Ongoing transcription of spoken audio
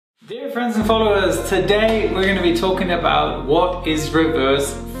Dear friends and followers, today we're going to be talking about what is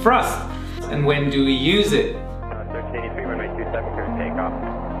reverse thrust and when do we use it. 1383, runway 27, clear to take off.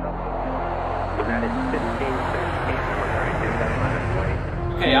 That is 15, 13, 27,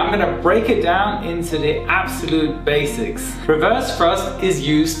 20. Okay, I'm going to break it down into the absolute basics. Reverse thrust is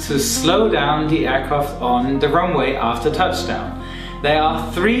used to slow down the aircraft on the runway after touchdown. There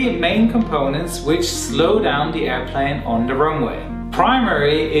are three main components which slow down the airplane on the runway.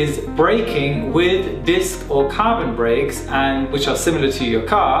 Primary is braking with disc or carbon brakes, and which are similar to your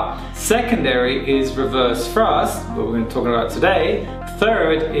car. Secondary is reverse thrust, what we're going to talk about today.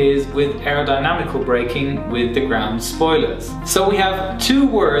 Third is with aerodynamical braking with the ground spoilers. So we have two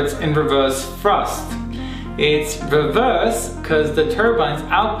words in reverse thrust. It's reverse because the turbine's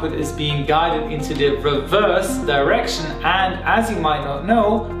output is being guided into the reverse direction, and as you might not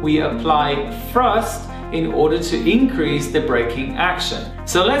know, we apply thrust in order to increase the braking action.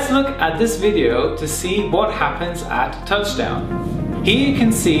 So let's look at this video to see what happens at touchdown. Here you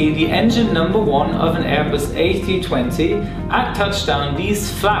can see the engine number 1 of an Airbus A320. At touchdown,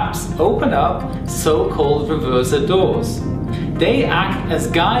 these flaps open up, so-called reverser doors. They act as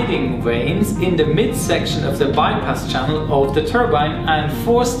guiding reins in the midsection of the bypass channel of the turbine and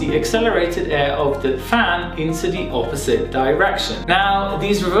force the accelerated air of the fan into the opposite direction. Now,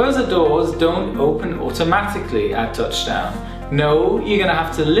 these reverser doors don't open automatically at touchdown. No, you're going to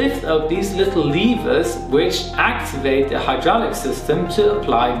have to lift up these little levers which activate the hydraulic system to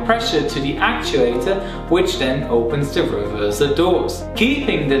apply pressure to the actuator, which then opens the reverser doors.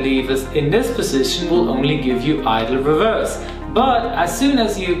 Keeping the levers in this position will only give you idle reverse. But as soon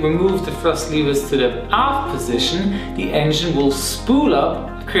as you remove the thrust levers to the aft position, the engine will spool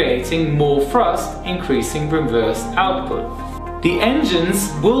up, creating more thrust, increasing reverse output. The engines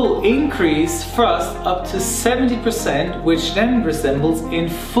will increase thrust up to 70%, which then resembles in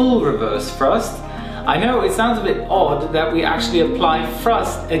full reverse thrust. I know it sounds a bit odd that we actually apply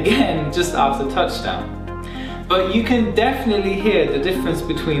thrust again just after touchdown. But you can definitely hear the difference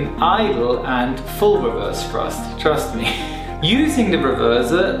between idle and full reverse thrust, trust me. Using the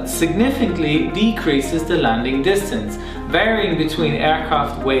reverser significantly decreases the landing distance, varying between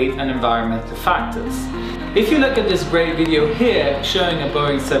aircraft weight and environmental factors. If you look at this great video here showing a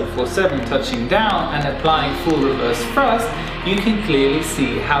Boeing 747 touching down and applying full reverse thrust, you can clearly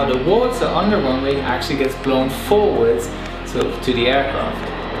see how the water on the runway actually gets blown forwards to the aircraft.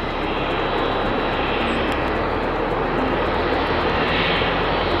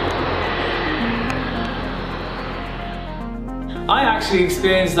 I actually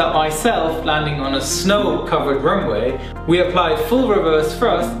experienced that myself landing on a snow-covered runway. We applied full reverse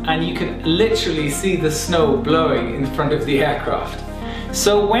thrust and you can literally see the snow blowing in front of the aircraft.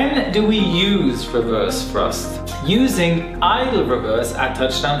 So when do we use reverse thrust? Using idle reverse at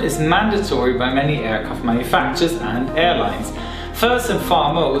touchdown is mandatory by many aircraft manufacturers and airlines. First and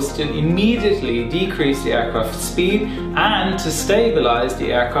foremost, to immediately decrease the aircraft's speed and to stabilize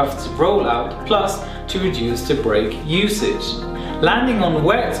the aircraft's rollout, plus to reduce the brake usage. Landing on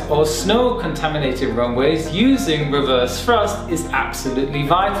wet or snow-contaminated runways using reverse thrust is absolutely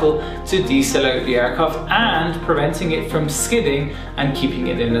vital to decelerate the aircraft and preventing it from skidding and keeping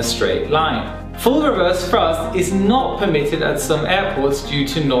it in a straight line. Full reverse thrust is not permitted at some airports due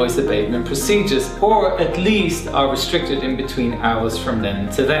to noise abatement procedures, or at least are restricted in between hours from then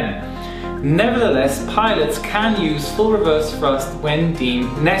to then. Nevertheless, pilots can use full reverse thrust when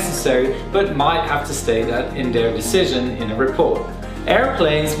deemed necessary, but might have to state that in their decision in a report.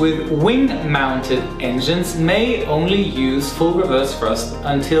 Airplanes with wing-mounted engines may only use full reverse thrust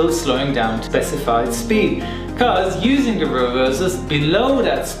until slowing down to specified speed, because using the reversers below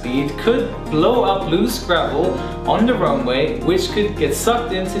that speed could blow up loose gravel on the runway, which could get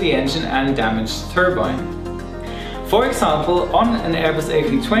sucked into the engine and damage the turbine. For example, on an Airbus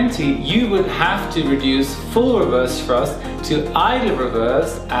A320, you would have to reduce full reverse thrust to idle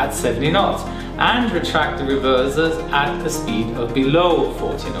reverse at 70 knots and retract the reversers at a speed of below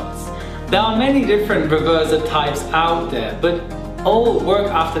 40 knots. There are many different reverser types out there, but all work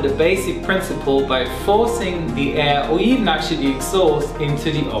after the basic principle by forcing the air or even actually the exhaust into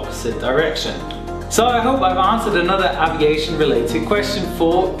the opposite direction. So I hope I've answered another aviation related question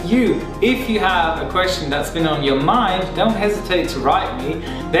for you. If you have a question that's been on your mind, don't hesitate to write me.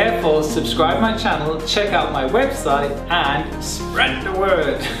 Therefore, subscribe my channel, check out my website and spread the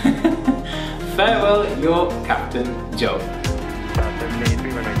word. Farewell, your Captain Joe.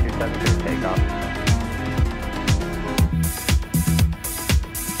 1383, runway 27, clear to take off.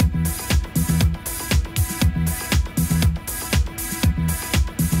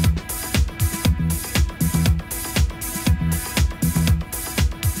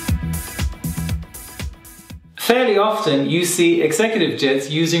 Fairly often you see executive jets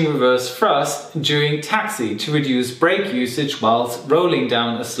using reverse thrust during taxi to reduce brake usage whilst rolling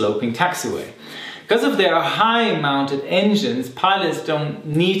down a sloping taxiway. Because of their high-mounted engines, pilots don't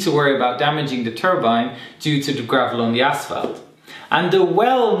need to worry about damaging the turbine due to the gravel on the asphalt. And the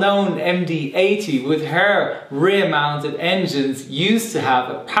well-known MD-80 with her rear-mounted engines used to have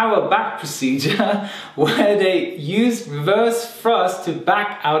a power back procedure where they used reverse thrust to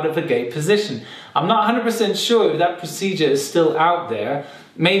back out of a gate position. I'm not 100% sure if that procedure is still out there.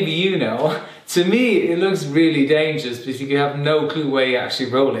 Maybe you know. To me, it looks really dangerous because you have no clue where you're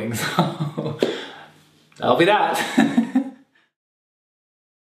actually rolling. So, that'll be that.